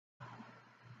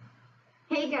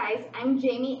Hey guys, I'm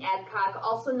Jamie Adcock,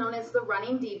 also known as the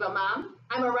Running Diva Mom.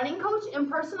 I'm a running coach and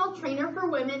personal trainer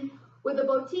for women with a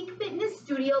boutique fitness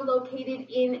studio located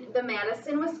in the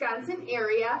Madison, Wisconsin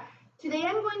area. Today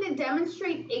I'm going to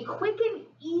demonstrate a quick and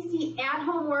easy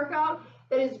at-home workout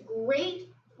that is great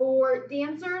for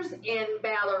dancers and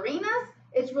ballerinas.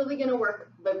 It's really going to work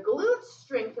the glutes,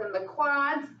 strengthen the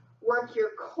quads, work your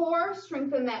core,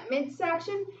 strengthen that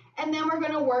midsection, and then we're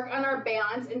going to work on our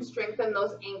balance and strengthen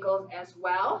those ankles as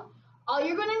well. All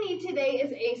you're going to need today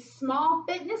is a small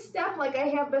fitness step like I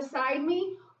have beside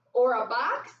me or a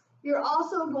box. You're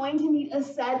also going to need a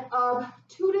set of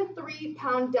 2 to 3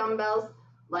 pound dumbbells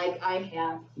like I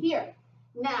have here.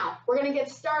 Now, we're going to get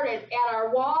started at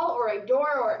our wall or a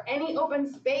door or any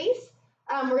open space.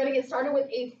 We're going to get started with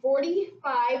a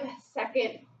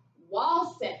 45-second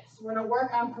wall sit. So we're going to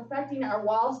work on perfecting our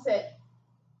wall sit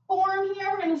form here.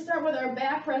 We're going to start with our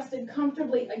back rested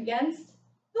comfortably against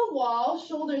the wall,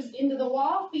 shoulders into the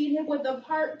wall, feet hip width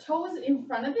apart, toes in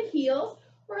front of the heels.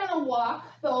 We're going to walk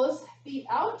those feet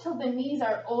out till the knees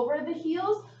are over the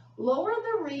heels, lower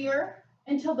the rear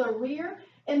until the rear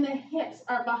and the hips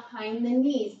are behind the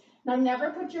knees. Now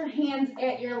never put your hands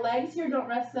at your legs here, don't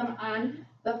rest them on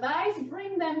the thighs,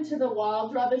 bring them to the wall,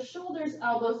 draw the shoulders,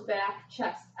 elbows back,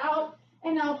 chest out,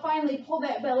 and now finally pull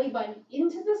that belly button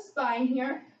into the spine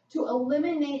here to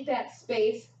eliminate that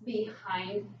space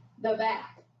behind the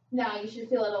back. Now you should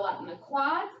feel it a lot in the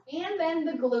quads and then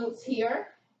the glutes here.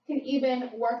 You can even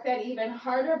work that even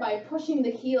harder by pushing the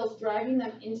heels, driving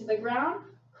them into the ground,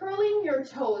 curling your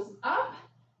toes up,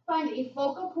 find a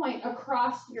focal point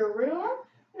across your room.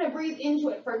 I'm going to breathe into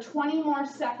it for 20 more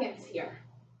seconds here.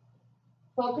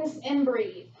 Focus and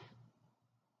breathe.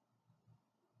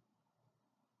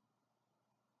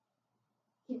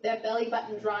 Keep that belly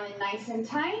button drawn in nice and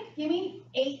tight. Give me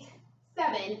 8,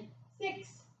 7, 6,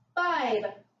 5,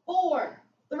 4,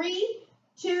 3,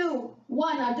 2,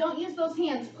 1. Now don't use those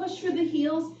hands. Push through the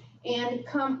heels and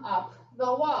come up the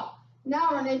wall. Now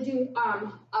we're going to do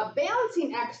a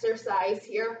balancing exercise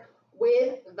here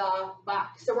with the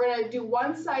box. So we're going to do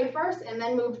one side first and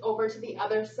then move over to the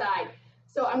other side.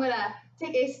 So I'm going to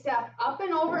take a step up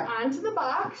and over onto the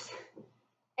box,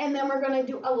 and then we're going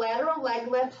to do a lateral leg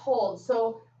lift hold.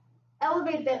 So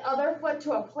elevate that other foot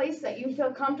to a place that you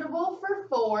feel comfortable for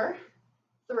 4,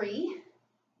 3,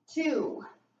 2,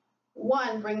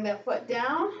 1. Bring that foot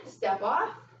down, step off,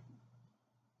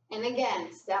 and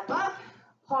again, step up,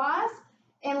 pause,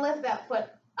 and lift that foot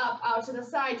up out to the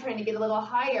side, trying to get a little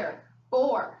higher.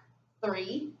 4,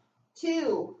 3,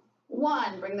 2,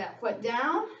 1. Bring that foot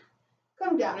down,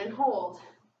 come down and hold.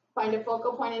 Find a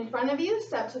focal point in front of you,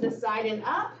 step to the side and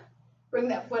up, bring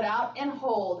that foot out and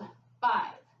hold. 5,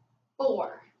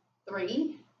 4,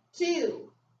 3,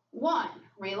 2, 1.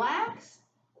 Relax,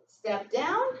 step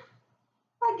down.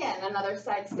 Again, another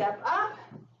side step up,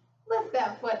 lift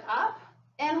that foot up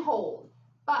and hold.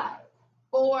 5,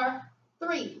 4,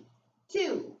 3,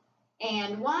 2,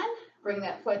 and 1. Bring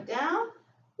that foot down.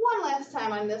 One last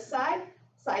time on this side,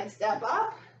 side step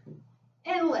up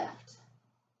and lift.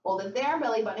 Hold it there,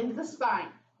 belly button into the spine.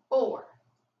 4,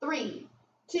 3,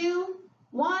 2,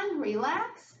 1.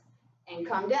 Relax and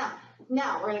come down.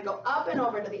 Now we're going to go up and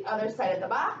over to the other side of the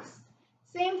box.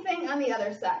 Same thing on the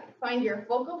other side. Find your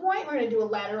focal point. We're going to do a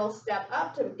lateral step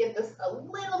up to get this a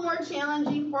little more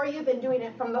challenging for you than doing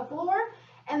it from the floor.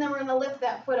 And then we're going to lift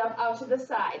that foot up out to the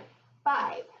side.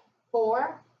 5,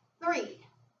 4, 3,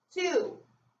 2,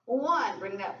 1.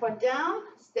 Bring that foot down,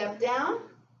 step down.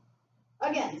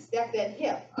 Again, stack that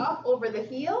hip up over the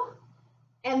heel,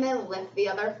 and then lift the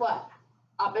other foot.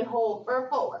 Up and hold for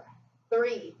 4,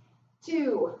 3,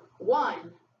 2,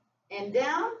 1. And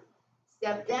down,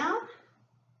 step down.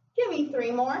 Give me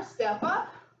 3 more. Step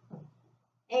up,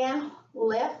 and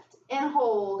lift and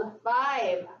hold.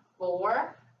 5,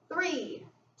 4, 3,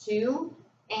 2,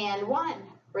 and 1.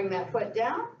 Bring that foot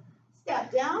down,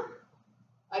 step down.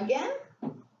 Again,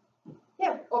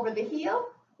 hip over the heel,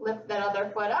 lift that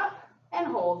other foot up, and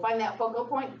hold. Find that focal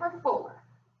point for 4,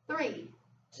 3,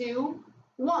 2,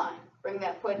 1. Bring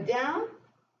that foot down.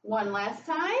 One last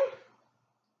time.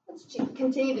 Let's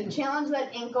continue to challenge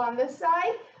that ankle on this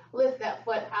side. Lift that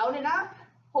foot out and up.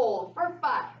 Hold for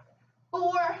 5,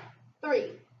 4,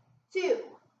 3, 2,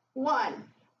 1.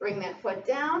 Bring that foot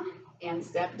down and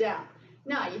step down.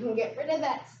 Now you can get rid of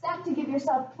that step to give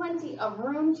yourself plenty of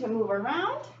room to move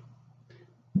around.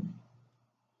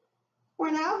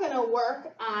 We're now going to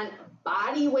work on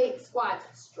body weight squats,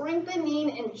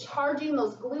 strengthening and charging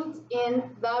those glutes in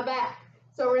the back.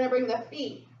 So we're going to bring the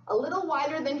feet a little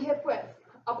wider than hip width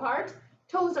apart.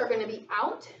 Toes are going to be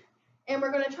out. And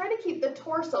we're going to try to keep the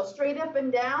torso straight up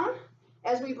and down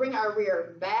as we bring our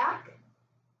rear back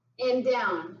and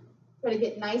down. Try to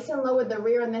get nice and low with the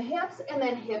rear and the hips, and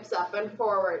then hips up and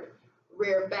forward.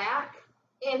 Rear back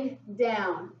and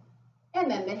down. And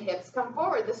then the hips come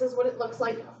forward. This is what it looks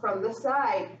like from the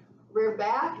side. Rear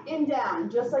back and down,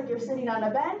 just like you're sitting on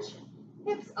a bench.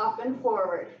 Hips up and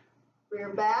forward.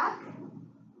 Rear back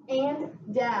and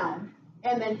down.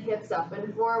 And then hips up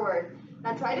and forward.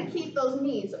 Now try to keep those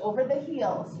knees over the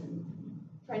heels.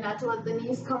 Try not to let the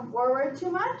knees come forward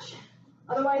too much.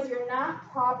 Otherwise, you're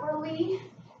not properly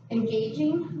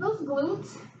engaging those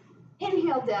glutes.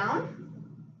 Inhale down.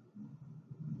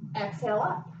 Exhale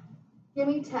up. Give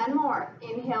me 10 more.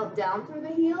 Inhale down through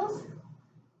the heels.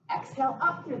 Exhale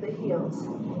up through the heels.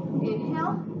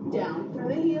 Inhale down through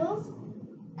the heels.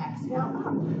 Exhale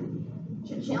up.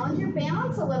 Should challenge your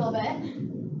balance a little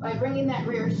bit by bringing that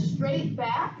rear straight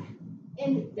back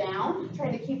and down.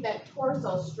 Trying to keep that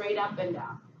torso straight up and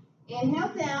down.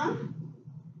 Inhale down.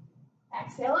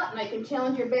 Exhale up. And I can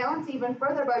challenge your balance even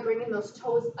further by bringing those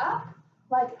toes up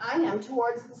like I am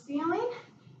towards the ceiling.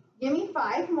 Give me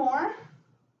 5 more.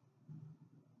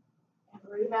 And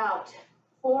breathe out.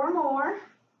 4 more.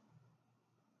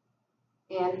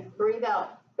 And breathe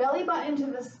out. Belly button to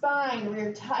the spine.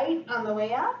 Rear tight on the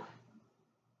way up.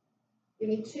 Give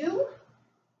me 2.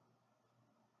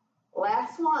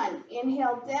 Last one.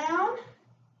 Inhale down.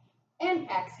 And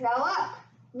exhale up.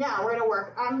 Now we're going to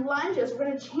work on lunges. We're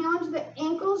going to challenge the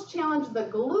ankles, challenge the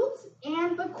glutes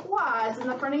and the quads in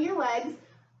the front of your legs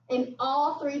in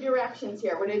all 3 directions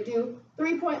here. We're going to do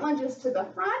 3-point lunges to the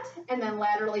front and then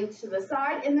laterally to the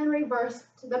side and then reverse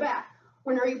to the back.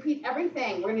 We're going to repeat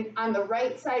everything. We're going to on the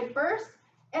right side first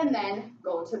and then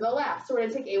go to the left. So we're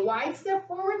going to take a wide step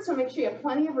forward, so make sure you have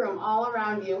plenty of room all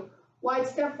around you. Wide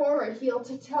step forward, heel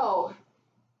to toe.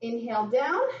 Inhale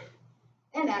down.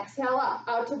 And exhale up,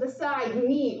 out to the side,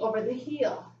 knee over the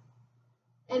heel.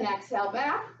 And exhale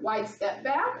back, wide step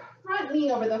back, front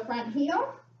knee over the front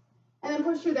heel. And then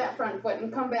push through that front foot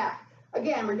and come back.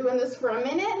 Again, we're doing this for a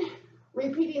minute,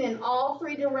 repeating in all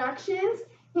 3 directions.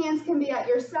 Hands can be at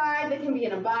your side, they can be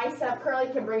in a bicep curl.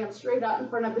 You can bring them straight out in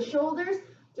front of the shoulders.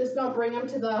 Just don't bring them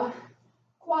to the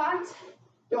quads.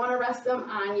 You want to rest them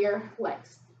on your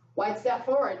legs. Wide step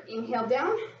forward, inhale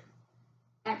down,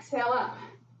 exhale up.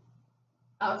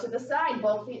 Out to the side,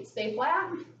 both feet stay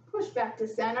flat, push back to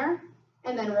center,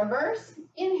 and then reverse.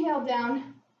 Inhale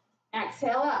down,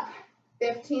 exhale up.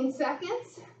 15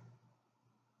 seconds.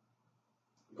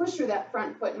 Push through that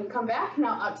front foot and come back.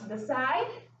 Now out to the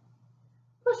side.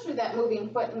 Push through that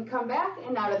moving foot and come back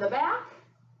and out of the back.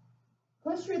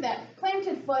 Push through that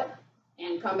planted foot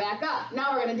and come back up.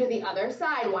 Now we're going to do the other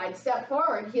side. Wide step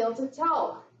forward, heel to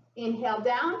toe. Inhale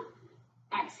down.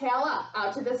 Exhale up,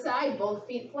 out to the side, both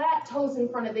feet flat, toes in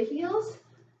front of the heels.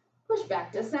 Push back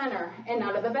to center and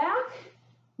out of the back.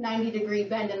 90-degree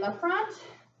bend in the front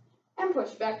and push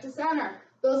back to center.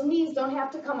 Those knees don't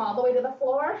have to come all the way to the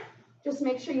floor. Just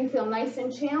make sure you feel nice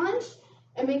and challenged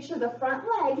and make sure the front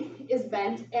leg is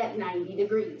bent at 90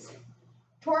 degrees.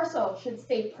 Torso should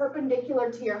stay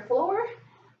perpendicular to your floor.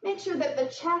 Make sure that the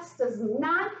chest does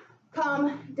not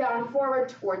come down forward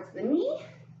towards the knee.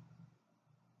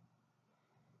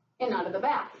 And out of the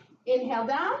back. Inhale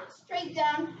down, straight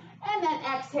down, and then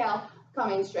exhale,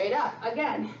 coming straight up.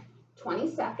 Again, 20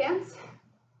 seconds.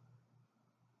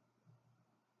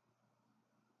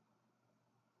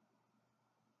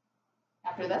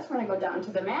 After this, we're going to go down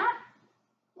to the mat.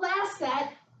 Last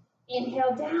set,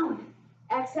 inhale down,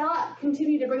 exhale up.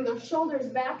 Continue to bring those shoulders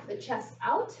back, the chest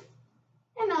out.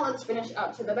 And now let's finish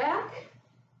out to the back.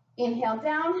 Inhale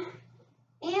down,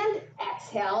 and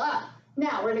exhale up.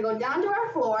 Now, we're going to go down to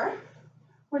our floor.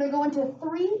 We're going to go into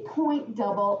 3-point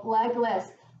double leg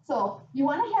lifts. So you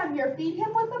want to have your feet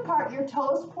hip-width apart, your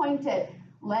toes pointed,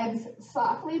 legs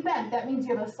softly bent. That means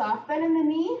you have a soft bend in the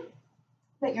knee,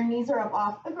 that your knees are up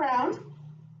off the ground.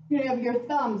 You're going to have your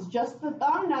thumbs, just the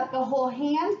thumb, not the whole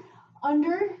hand,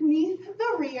 underneath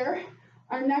the rear.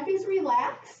 Our neck is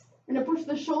relaxed. We're going to push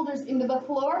the shoulders into the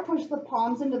floor, push the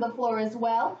palms into the floor as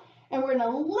well. And we're going to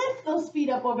lift those feet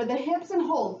up over the hips and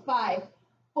hold. 5,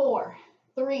 4,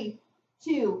 3,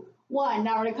 2, 1.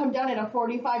 Now we're going to come down at a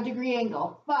 45-degree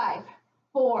angle. 5,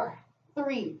 4,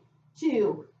 3,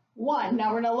 2, 1.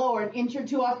 Now we're going to lower an inch or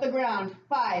 2 off the ground.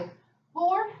 5,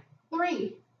 4,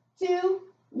 3, 2,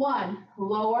 1.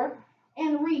 Lower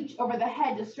and reach over the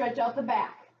head to stretch out the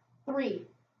back. 3,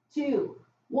 2,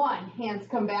 1. Hands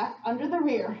come back under the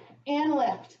rear and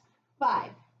lift. 5,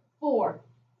 4,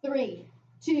 3,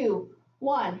 2,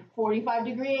 1.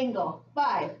 45-degree angle.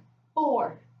 5,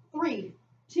 4, 3,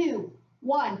 2,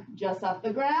 1. Just off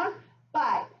the ground.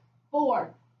 5,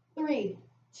 4, 3,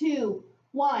 2,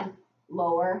 1.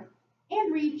 lower,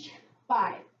 and reach.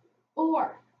 5,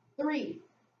 4, 3,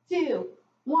 2,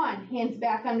 1. Hands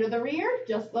back under the rear,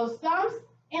 just those thumbs,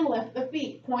 and lift the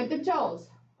feet. Point the toes.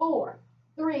 4,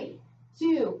 3,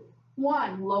 2,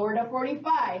 1. Lower to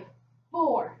 45.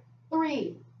 4,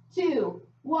 3, 2,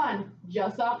 1.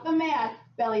 Just off the mat.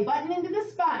 Belly button into the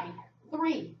spine.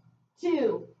 3,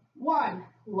 2, 1.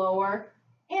 Lower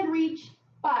and reach.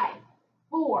 5,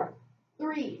 4,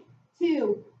 3,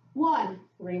 2, 1.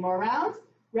 3 more rounds.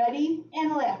 Ready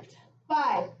and lift.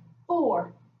 5,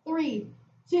 4, 3,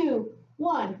 2,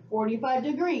 1. 45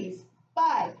 degrees.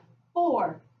 5,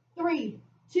 4, 3,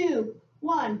 2,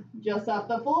 1. Just off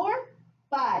the floor.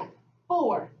 5,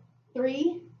 4,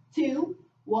 3, 2,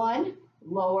 1.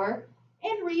 Lower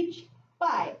and reach.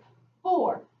 5,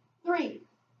 4, 3,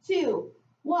 2,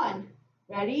 1.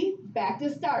 Ready? Back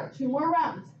to start. 2 more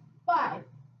rounds. 5,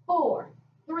 4,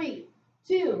 3,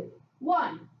 2,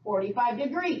 1. 45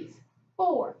 degrees.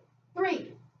 4,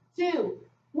 3, 2,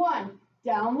 1.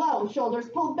 Down low. Shoulders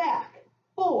pulled back.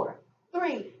 4,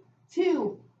 3,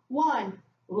 2, 1.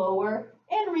 Lower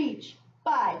and reach.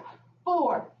 5,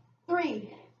 4,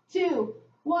 3, 2,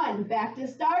 1. Back to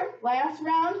start. Last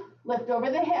round. Lift over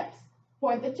the hips.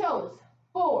 Point the toes.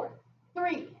 4,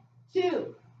 3,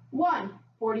 2, 1.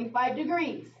 45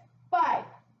 degrees. 5,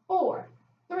 4,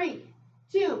 3,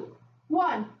 2,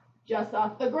 1. Just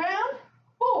off the ground.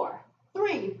 4,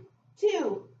 3,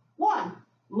 2, 1.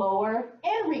 Lower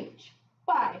and reach.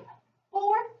 5,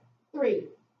 4, 3,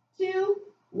 2,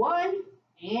 1.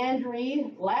 And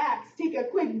relax. Take a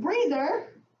quick breather.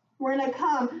 We're going to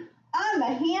come on the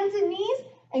hands and knees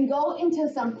and go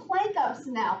into some plank ups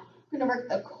now. We're going to work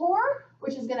the core,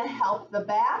 which is going to help the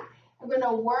back. We're going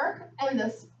to work in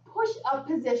this push-up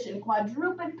position,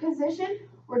 quadruped position,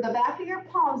 where the back of your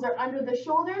palms are under the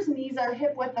shoulders, knees are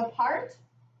hip-width apart.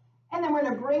 And then we're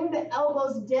going to bring the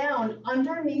elbows down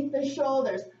underneath the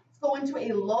shoulders. Let's go into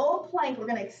a low plank. We're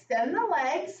going to extend the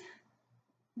legs,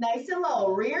 nice and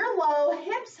low, rear low,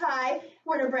 hips high.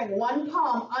 We're going to bring one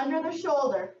palm under the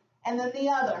shoulder and then the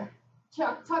other.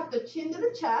 Tuck the chin to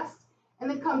the chest and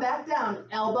then come back down,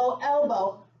 elbow,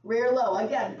 elbow, rear low.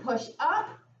 Again, push up,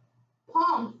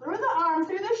 palm through the arm,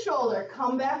 through the shoulder,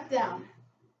 come back down.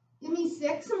 Give me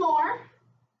 6 more.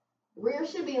 Rear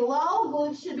should be low,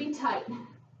 glutes should be tight.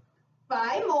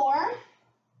 5 more.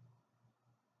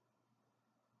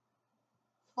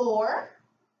 4.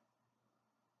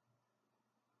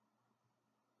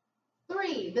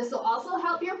 3. This will also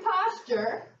help your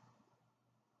posture.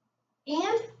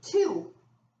 And 2.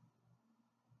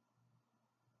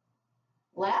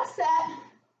 Last set.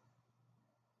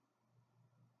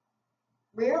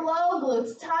 Rear low,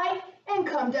 glutes tight, and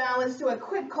come down. Let's do a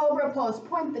quick cobra pose.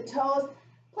 Point the toes,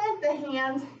 plant the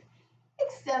hands,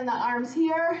 extend the arms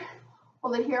here.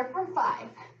 Hold it here for 5,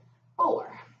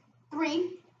 4,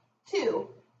 3, 2,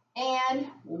 and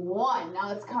 1. Now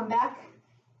let's come back,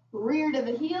 rear to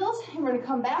the heels, and we're going to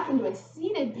come back into a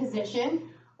seated position.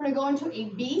 We're going to go into a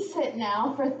V-sit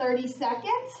now for 30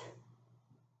 seconds.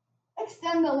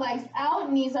 Extend the legs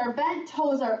out, knees are bent,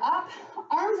 toes are up,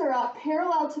 arms are up,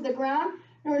 parallel to the ground.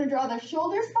 We're going to draw the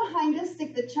shoulders behind us,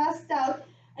 stick the chest out,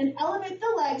 and elevate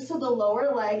the legs so the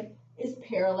lower leg is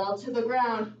parallel to the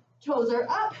ground. Toes are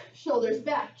up, shoulders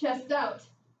back, chest out.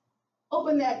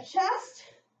 Open that chest.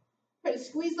 Try to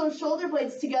squeeze those shoulder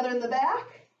blades together in the back.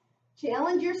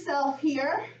 Challenge yourself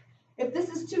here. If this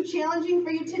is too challenging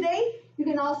for you today, you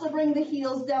can also bring the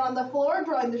heels down on the floor,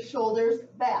 drawing the shoulders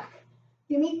back.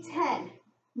 Give me 10,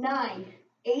 9,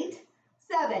 8,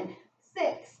 7,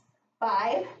 6,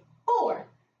 5, 4,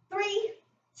 3,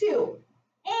 2,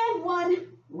 and 1.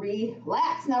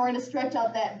 Relax. Now we're going to stretch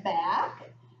out that back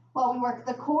while we work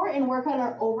the core and work on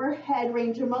our overhead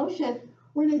range of motion.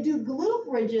 We're going to do glute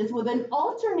bridges with an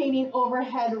alternating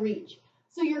overhead reach.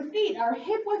 So your feet are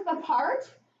hip width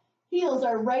apart, heels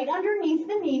are right underneath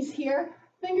the knees here,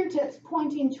 fingertips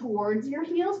pointing towards your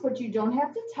heels, but you don't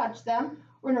have to touch them.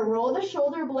 We're going to roll the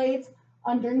shoulder blades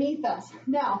underneath us.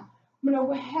 Now, I'm going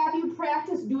to have you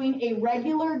practice doing a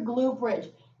regular glute bridge.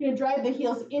 You're going to drive the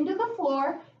heels into the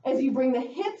floor as you bring the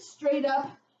hips straight up,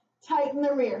 tighten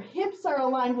the rear. Hips are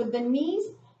aligned with the knees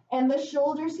and the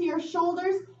shoulders here.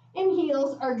 Shoulders and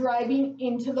heels are driving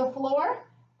into the floor.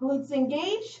 Glutes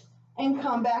engaged and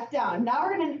come back down. Now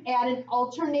we're going to add an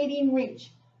alternating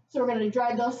reach. So we're going to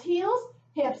drive those heels,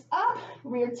 hips up,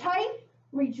 rear tight,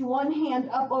 reach one hand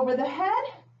up over the head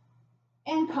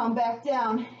and come back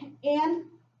down and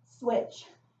switch.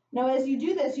 Now as you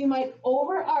do this, you might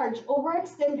overarch,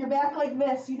 overextend your back like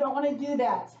this. You don't want to do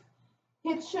that.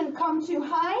 Hips shouldn't come too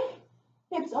high.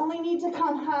 Hips only need to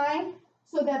come high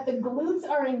so that the glutes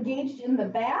are engaged in the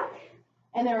back.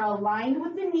 and they're aligned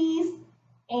with the knees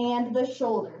and the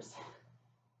shoulders.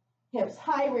 Hips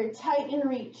high, rear tight, and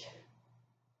reach.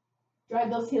 Drive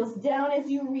those heels down as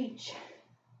you reach.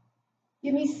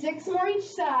 Give me 6 more each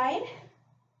side.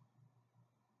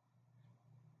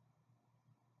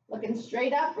 Looking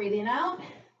straight up, breathing out.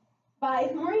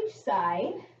 5 more each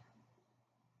side.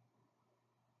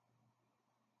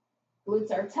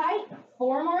 Glutes are tight.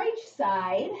 4 more each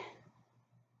side.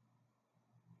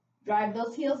 Drive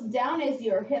those heels down as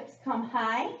your hips come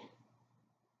high.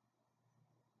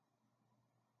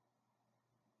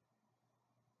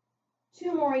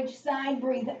 Two more each side,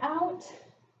 breathe out.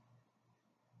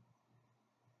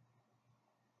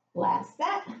 Last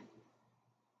set.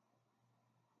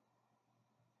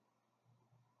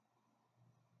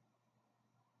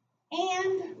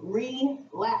 And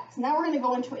relax. Now we're going to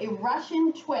go into a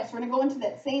Russian twist. We're going to go into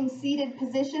that same seated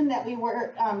position that we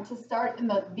were to start in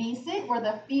the V-sit, where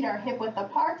the feet are hip width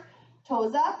apart,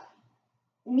 toes up,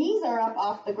 knees are up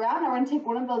off the ground. Now we're going to take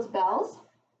one of those bells,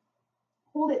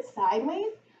 hold it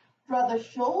sideways, draw the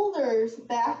shoulders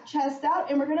back, chest out,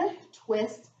 and we're going to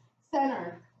twist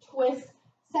center,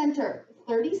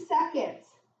 30 seconds.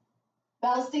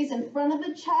 Bell stays in front of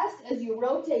the chest as you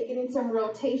rotate, getting some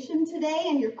rotation today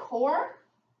in your core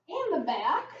and the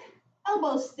back.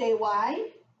 Elbows stay wide.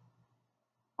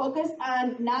 Focus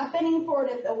on not bending forward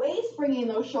at the waist, bringing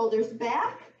those shoulders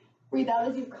back. Breathe out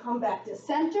as you come back to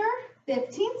center,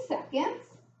 15 seconds.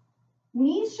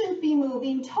 Knees shouldn't be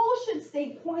moving, toes should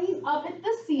stay pointing up at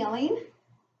the ceiling.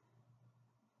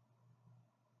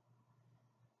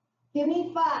 Give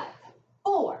me 5,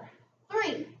 4,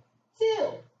 3, 2,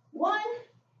 1,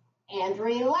 and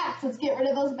relax. Let's get rid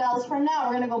of those bells for now.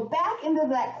 We're going to go back into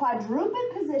that quadruped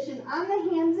position on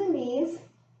the hands and knees.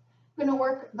 We're going to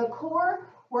work the core,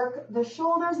 work the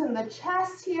shoulders and the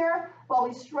chest here while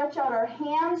we stretch out our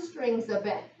hamstrings a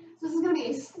bit. So this is going to be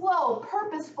a slow,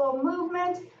 purposeful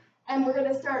movement, and we're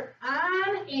going to start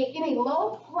in a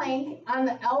low plank on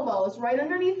the elbows, right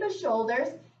underneath the shoulders.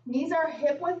 Knees are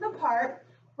hip width apart.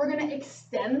 We're going to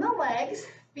extend the legs,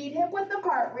 feet hip width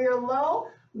apart, rear low,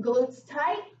 glutes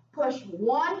tight, push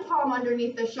one palm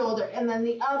underneath the shoulder and then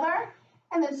the other,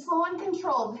 and then slow and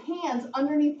controlled, hands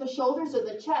underneath the shoulders or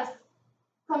the chest,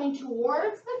 coming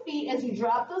towards the feet as you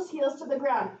drop those heels to the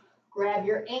ground. Grab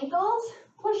your ankles,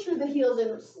 push through the heels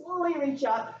and slowly reach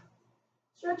up,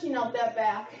 stretching out that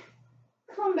back.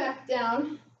 Come back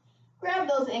down, grab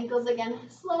those ankles again,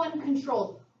 slow and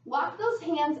controlled. Walk those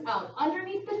hands out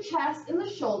underneath the chest and the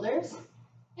shoulders,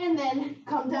 and then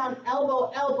come down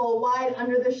elbow, elbow wide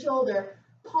under the shoulder.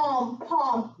 Palm,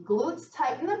 palm, glutes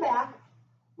tight in the back.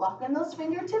 Walking those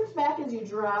fingertips back as you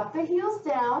drop the heels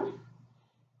down.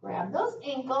 Grab those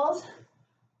ankles,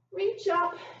 reach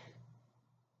up,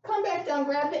 come back down,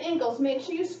 grab the ankles. Make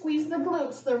sure you squeeze the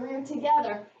glutes, the rear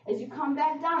together as you come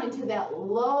back down into that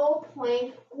low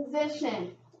plank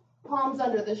position. Palms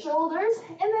under the shoulders,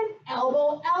 and then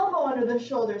elbow, elbow under the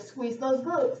shoulders. Squeeze those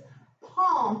glutes.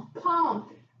 Palm, palm,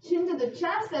 chin to the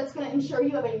chest. That's going to ensure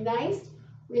you have a nice,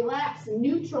 relaxed,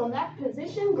 neutral neck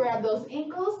position. Grab those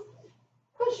ankles,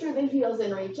 push through the heels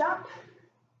and reach up.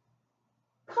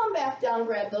 Come back down,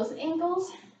 grab those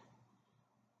ankles,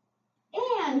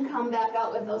 and come back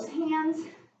out with those hands.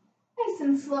 Nice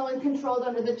and slow and controlled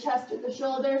under the chest or the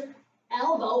shoulders.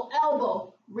 Elbow,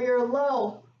 elbow, rear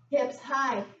low, hips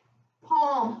high.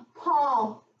 Palm,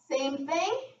 palm, same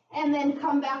thing, and then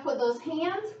come back with those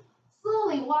hands,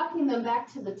 slowly walking them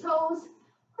back to the toes.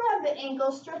 Grab the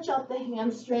ankles, stretch out the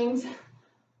hamstrings,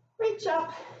 reach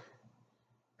up,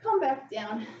 come back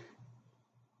down,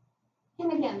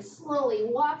 and again, slowly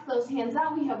walk those hands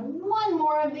out. We have one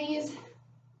more of these.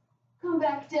 Come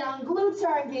back down, glutes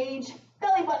are engaged,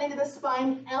 belly button into the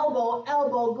spine, elbow,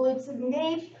 elbow, glutes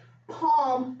engaged,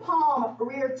 palm, palm,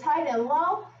 rear tight and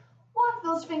low. Walk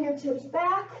those fingertips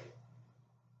back,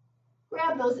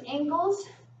 grab those ankles,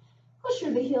 push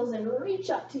through the heels and reach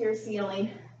up to your ceiling.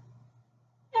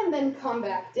 And then come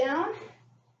back down.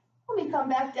 When we come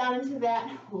back down into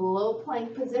that low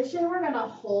plank position, we're going to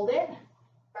hold it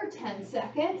for 10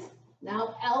 seconds.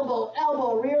 Now elbow,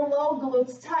 elbow, rear low,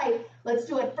 glutes tight. Let's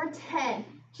do it for 10.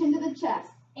 Chin to the chest.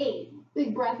 8.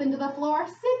 Big breath into the floor.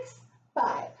 6,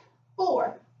 5,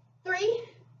 4, 3,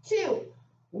 2,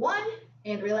 1.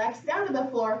 And relax down to the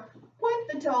floor.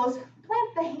 Point the toes,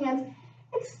 plant the hands,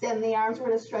 extend the arms. We're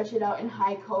going to stretch it out in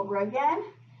high cobra again.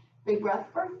 Big breath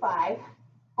for 5,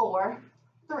 4,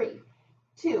 3,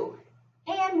 2,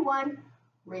 and 1.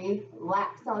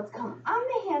 Relax. Now let's come on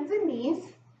the hands and knees.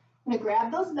 I'm going to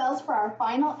grab those bells for our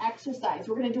final exercise.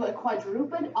 We're going to do a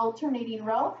quadruped alternating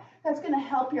row. That's going to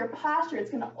help your posture.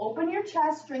 It's going to open your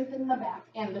chest, strengthen the back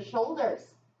and the shoulders.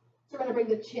 So we're going to bring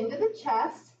the chin to the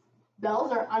chest.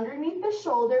 Bells are underneath the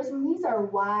shoulders, and these are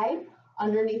wide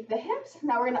underneath the hips.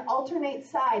 Now we're going to alternate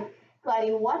sides,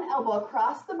 gliding one elbow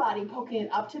across the body, poking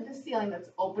it up to the ceiling. That's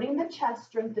opening the chest,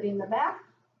 strengthening the back.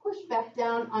 Push back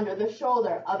down under the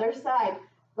shoulder. Other side,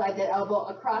 glide the elbow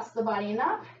across the body and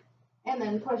up, and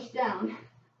then push down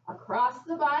across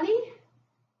the body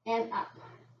and up.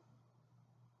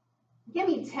 Give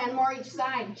me 10 more each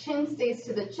side. Chin stays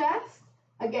to the chest.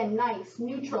 Again, nice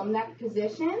neutral neck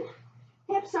position.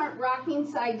 Hips aren't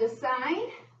rocking side to side.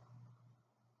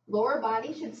 Lower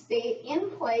body should stay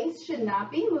in place, should not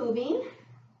be moving.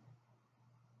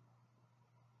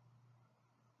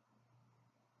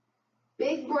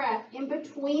 Big breath in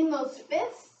between those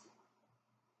fists.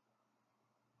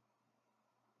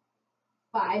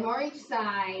 5 more each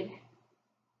side.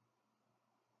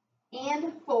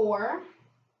 And 4,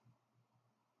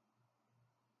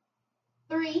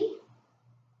 3,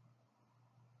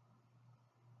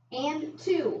 and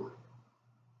 2.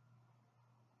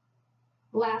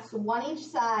 Last one each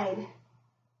side.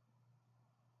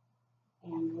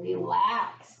 And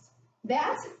relax.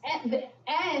 That's at the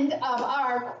end of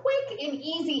our quick and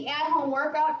easy at-home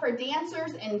workout for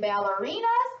dancers and ballerinas.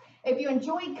 If you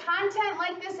enjoy content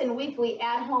like this and weekly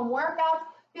at-home workouts,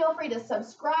 feel free to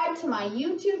subscribe to my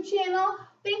YouTube channel.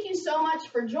 Thank you so much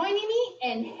for joining me,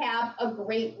 and have a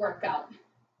great workout.